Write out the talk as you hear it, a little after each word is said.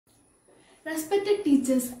Respected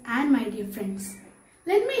teachers and my dear friends,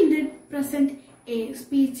 let me present a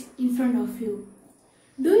speech in front of you.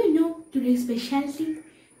 Do you know today's specialty?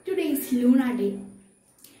 Today is Lunar Day.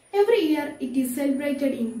 Every year it is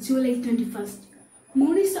celebrated in July 21st.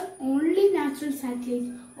 Moon is the only natural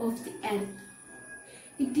satellite of the Earth.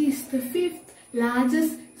 It is the fifth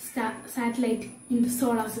largest satellite in the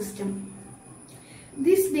solar system.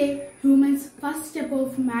 This day, humans first step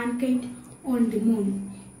of mankind on the moon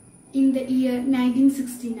in the year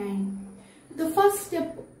 1969. The first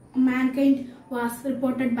step of mankind was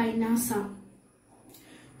reported by NASA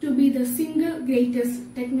to be the single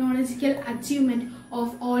greatest technological achievement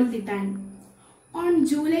of all the time. On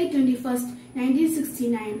July 21st,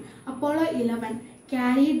 1969, Apollo 11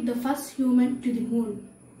 carried the first human to the moon.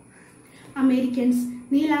 Americans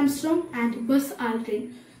Neil Armstrong and Buzz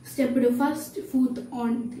Aldrin stepped first foot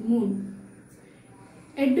on the moon.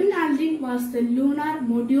 Edwin Aldrin was the lunar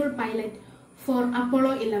module pilot for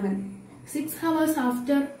Apollo 11. 6 hours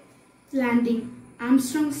after landing,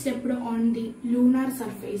 Armstrong stepped on the lunar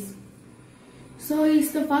surface. So he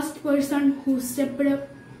is the first person who stepped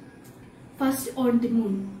first on the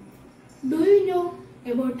moon. Do you know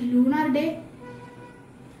about Lunar Day?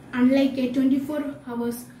 Unlike a 24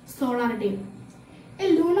 hours solar day,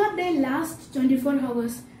 a lunar day lasts 24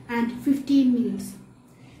 hours and 15 minutes.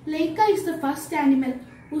 Laika is the first animal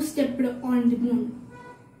who stepped on the moon.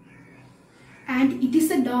 And it is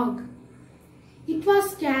a dog. It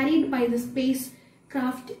was carried by the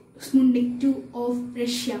spacecraft Sputnik 2 of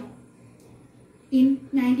Russia in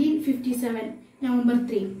 1957, November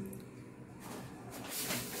 3.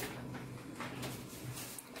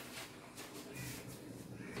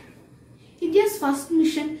 India's first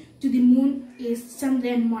mission to the moon is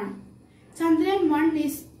Chandrayaan-1. Chandrayaan-1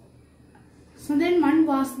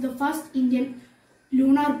 was the first Indian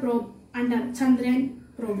lunar probe under Chandrayaan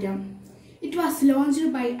program. It was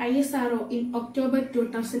launched by ISRO in October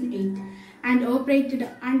 2008 and operated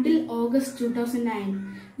until August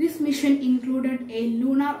 2009. This mission included a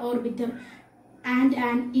lunar orbiter and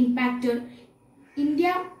an impactor.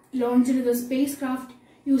 India launched the spacecraft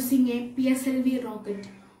using a PSLV rocket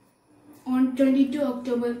on 22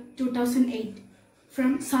 October 2008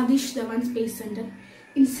 from Satish Dhawan Space Center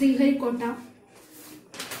in Sriharikota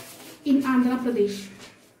in Andhra Pradesh.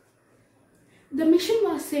 The mission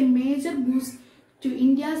was a major boost to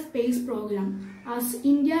India's space program as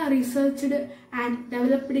India researched and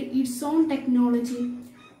developed its own technology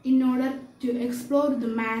in order to explore the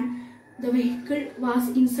man. The vehicle was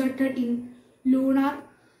inserted in lunar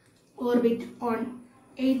orbit on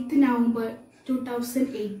 8th November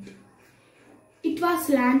 2008. It was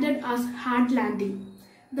landed as hard landing.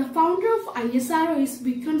 The founder of ISRO is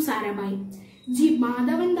Vikram Sarabhai. G.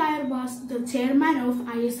 Madhavan Nair was the chairman of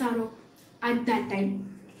ISRO at that time.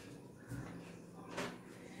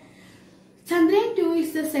 Chandrayaan-2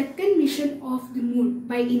 is the second mission of the moon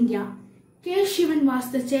by India. K. Shivan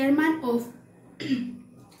was the chairman of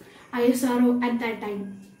ISRO at that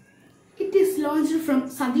time. It is launched from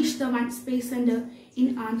Satish Dhawan Space Center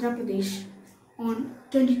in Andhra Pradesh on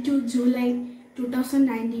 22 July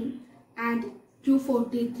 2019 and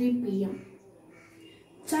 2:43 p.m.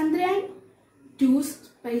 Chandrayaan-2's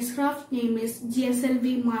spacecraft name is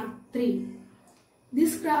GSLV Mark III.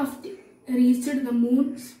 This craft reached the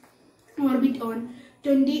moon's orbit on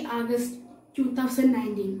 20 August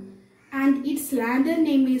 2019 and its lander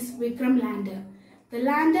name is Vikram Lander. The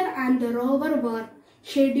lander and the rover were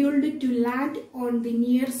scheduled to land on the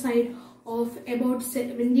near side of about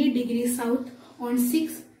 70 degrees south on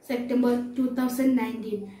 6 September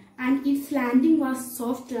 2019 and its landing was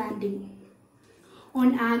soft landing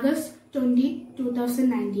on August 20,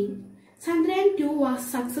 2019. Chandrayaan-2 was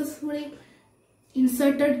successfully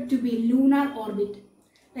inserted to be lunar orbit.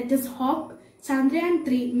 Let us hope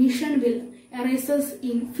Chandrayaan-3 mission will erase us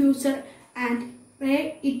in future and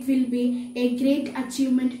pray it will be a great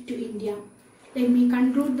achievement to India. Let me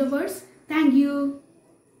conclude the words. Thank you.